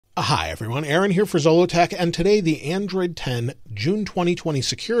Hi everyone, Aaron here for Zollotech, and today the Android 10 June 2020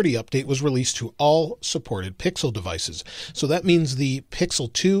 security update was released to all supported Pixel devices. So that means the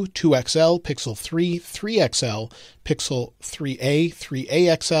Pixel 2, 2XL, Pixel 3, 3XL, Pixel 3a,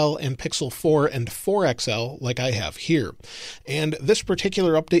 3a XL, and Pixel 4 and 4XL like I have here. And this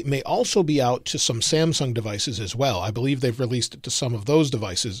particular update may also be out to some Samsung devices as well. I believe they've released it to some of those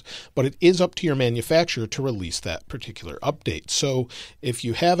devices, but it is up to your manufacturer to release that particular update. So if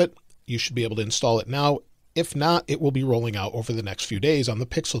you have it, you should be able to install it now. If not, it will be rolling out over the next few days on the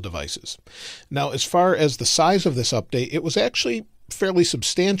Pixel devices. Now, as far as the size of this update, it was actually fairly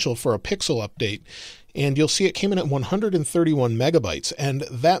substantial for a Pixel update. And you'll see it came in at 131 megabytes. And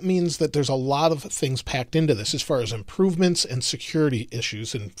that means that there's a lot of things packed into this as far as improvements and security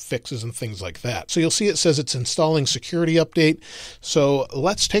issues and fixes and things like that. So you'll see it says it's installing security update. So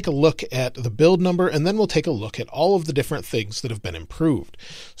let's take a look at the build number, and then we'll take a look at all of the different things that have been improved.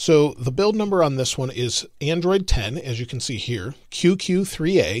 So the build number on this one is Android 10, as you can see here,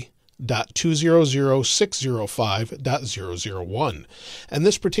 QQ3A. .200605.001. And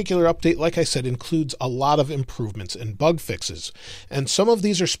this particular update, like I said, includes a lot of improvements and bug fixes. And some of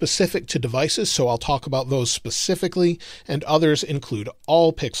these are specific to devices, so I'll talk about those specifically, and others include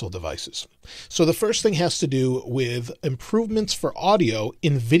all Pixel devices. So the first thing has to do with improvements for audio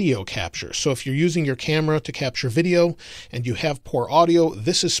in video capture. So if you're using your camera to capture video and you have poor audio,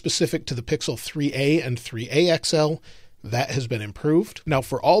 this is specific to the Pixel 3a and 3a XL. That has been improved. Now,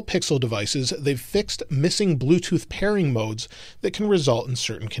 for all Pixel devices, they've fixed missing Bluetooth pairing modes that can result in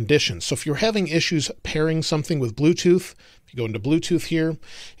certain conditions. So if you're having issues pairing something with Bluetooth, if you go into Bluetooth here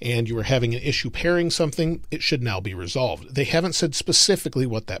and you are having an issue pairing something, it should now be resolved. They haven't said specifically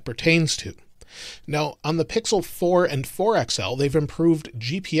what that pertains to. Now, on the Pixel 4 and 4XL, they've improved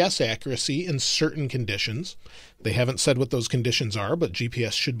GPS accuracy in certain conditions. They haven't said what those conditions are, but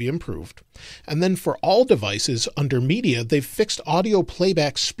GPS should be improved. And then for all devices under media, they've fixed audio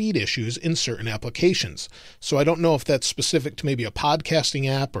playback speed issues in certain applications. So I don't know if that's specific to maybe a podcasting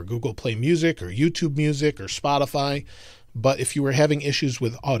app or Google Play Music or YouTube Music or Spotify, but if you were having issues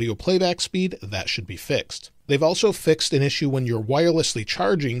with audio playback speed, that should be fixed. They've also fixed an issue when you're wirelessly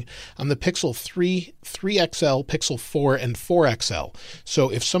charging on the Pixel 3, 3XL, Pixel 4, and 4XL. So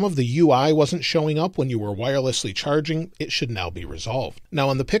if some of the UI wasn't showing up when you were wirelessly charging, it should now be resolved. Now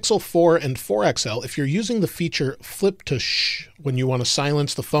on the Pixel 4 and 4XL, if you're using the feature flip to shh when you want to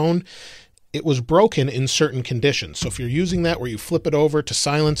silence the phone, it was broken in certain conditions. So if you're using that where you flip it over to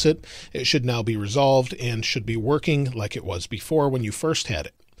silence it, it should now be resolved and should be working like it was before when you first had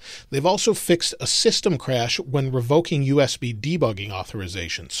it. They've also fixed a system crash when revoking USB debugging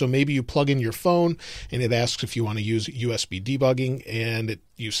authorization. So maybe you plug in your phone and it asks if you want to use USB debugging and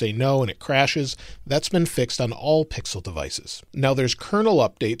you say no and it crashes. That's been fixed on all Pixel devices. Now there's kernel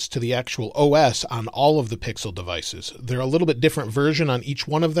updates to the actual OS on all of the Pixel devices. They're a little bit different version on each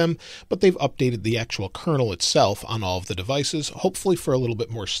one of them, but they've updated the actual kernel itself on all of the devices, hopefully for a little bit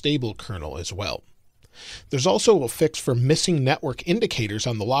more stable kernel as well. There's also a fix for missing network indicators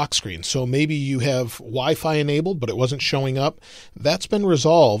on the lock screen. So maybe you have Wi-Fi enabled, but it wasn't showing up. That's been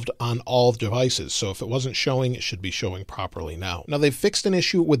resolved on all devices. So if it wasn't showing, it should be showing properly now. Now they've fixed an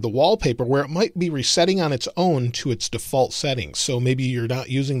issue with the wallpaper where it might be resetting on its own to its default settings. So maybe you're not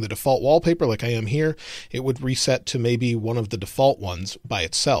using the default wallpaper like I am here. It would reset to maybe one of the default ones by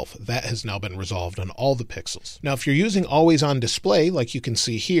itself. That has now been resolved on all the Pixels. Now if you're using always on display, like you can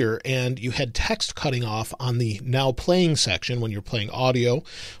see here, and you had text cutting off on the now playing section when you're playing audio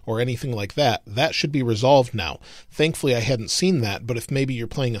or anything like that, that should be resolved now. Thankfully, I hadn't seen that, but if maybe you're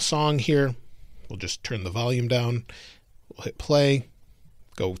playing a song here, we'll just turn the volume down, we'll hit play,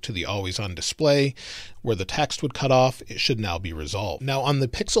 go to the always on display where the text would cut off, it should now be resolved. Now on the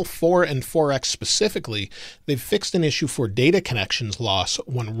Pixel 4 and 4X specifically, they've fixed an issue for data connections loss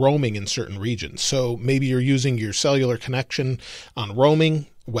when roaming in certain regions. So maybe you're using your cellular connection on roaming,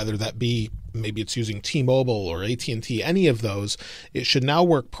 whether that be maybe it's using T-Mobile or AT&T, any of those, it should now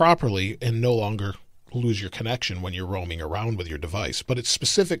work properly and no longer lose your connection when you're roaming around with your device. But it's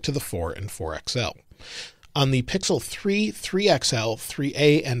specific to the 4 and 4XL. On the Pixel 3, 3XL,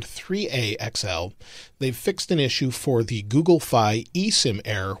 3A, and 3A XL, they've fixed an issue for the Google Fi eSIM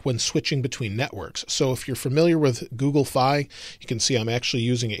error when switching between networks. So if you're familiar with Google Fi, you can see I'm actually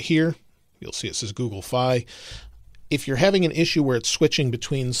using it here. You'll see it says Google Fi. If you're having an issue where it's switching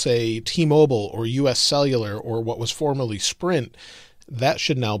between, say, T-Mobile or US Cellular or what was formerly Sprint, that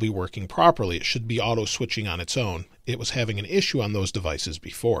should now be working properly. It should be auto-switching on its own. It was having an issue on those devices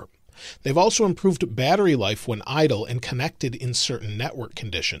before. They've also improved battery life when idle and connected in certain network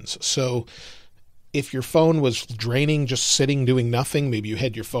conditions. So if your phone was draining, just sitting doing nothing, maybe you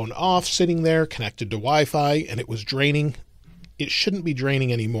had your phone off, sitting there, connected to Wi-Fi, and it was draining, it shouldn't be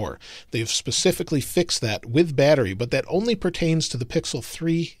draining anymore. They've specifically fixed that with battery, but that only pertains to the Pixel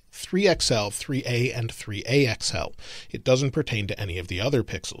 3, 3XL, 3A, and 3A XL. It doesn't pertain to any of the other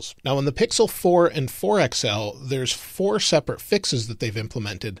Pixels. Now, in the Pixel 4 and 4XL, there's 4 separate fixes that they've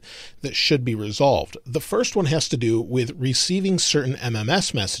implemented that should be resolved. The first one has to do with receiving certain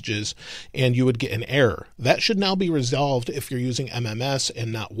MMS messages, and you would get an error. That should now be resolved if you're using MMS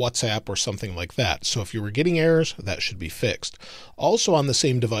and not WhatsApp or something like that. So if you were getting errors, that should be fixed. Also on the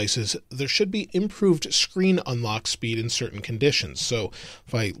same devices, there should be improved screen unlock speed in certain conditions. So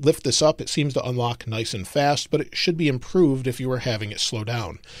if I lift this up, it seems to unlock nice and fast, but it should be improved if you were having it slow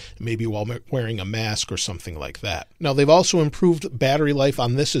down, maybe while wearing a mask or something like that. Now, they've also improved battery life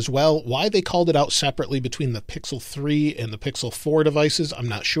on this as well. Why they called it out separately between the Pixel 3 and the Pixel 4 devices, I'm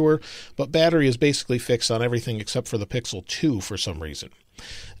not sure, but battery is basically fixed on everything except for the Pixel 2 for some reason.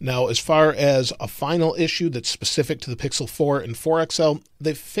 Now, as far as a final issue that's specific to the Pixel 4 and 4XL,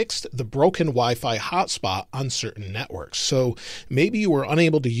 they've fixed the broken Wi-Fi hotspot on certain networks. So maybe you were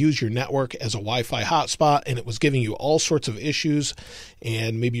unable to use your network as a Wi-Fi hotspot and it was giving you all sorts of issues,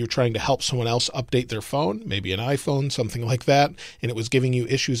 and maybe you're trying to help someone else update their phone, maybe an iPhone, something like that, and it was giving you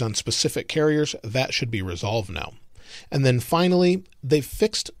issues on specific carriers. That should be resolved now. And then finally, they've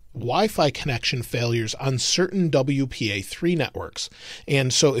fixed Wi-Fi connection failures on certain WPA3 networks.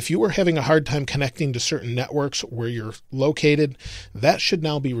 And so if you were having a hard time connecting to certain networks where you're located, that should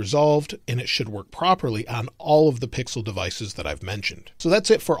now be resolved, and it should work properly on all of the Pixel devices that I've mentioned. So that's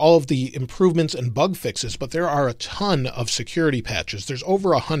it for all of the improvements and bug fixes, but there are a ton of security patches. There's over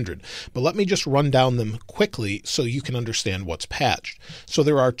 100, but let me just run down them quickly so you can understand what's patched. So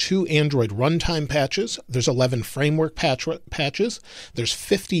there are 2 Android runtime patches, there's 11 framework patches, there's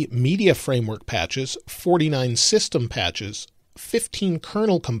 50 media framework patches, 49 system patches, 15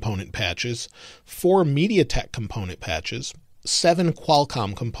 kernel component patches, 4 MediaTek component patches, 7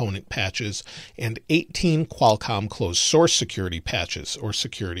 Qualcomm component patches, and 18 Qualcomm closed source security patches or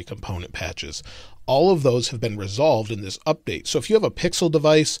security component patches. All of those have been resolved in this update. So if you have a Pixel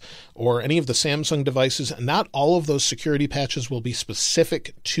device or any of the Samsung devices, not all of those security patches will be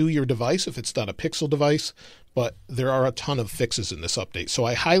specific to your device if it's not a Pixel device, but there are a ton of fixes in this update. So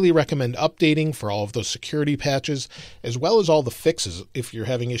I highly recommend updating for all of those security patches, as well as all the fixes if you're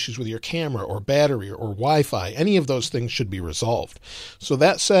having issues with your camera or battery or Wi-Fi. Any of those things should be resolved. So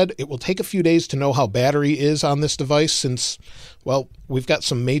that said, it will take a few days to know how battery is on this device since, well, we've got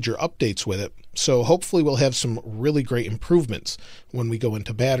some major updates with it. So hopefully we'll have some really great improvements when we go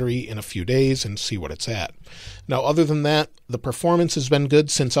into battery in a few days and see what it's at. Now, other than that, the performance has been good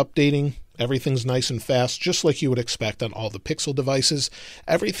since updating. Everything's nice and fast, just like you would expect on all the Pixel devices.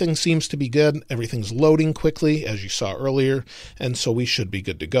 Everything seems to be good. Everything's loading quickly, as you saw earlier, and so we should be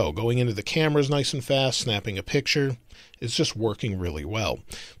good to go. Going into the camera's nice and fast, snapping a picture. It's just working really well.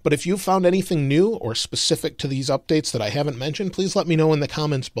 But if you found anything new or specific to these updates that I haven't mentioned, please let me know in the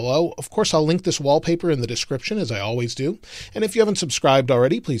comments below. Of course, I'll link this wallpaper in the description, as I always do. And if you haven't subscribed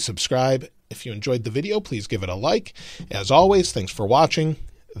already, please subscribe. If you enjoyed the video, please give it a like. As always, thanks for watching.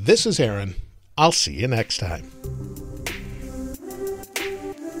 This is Aaron. I'll see you next time.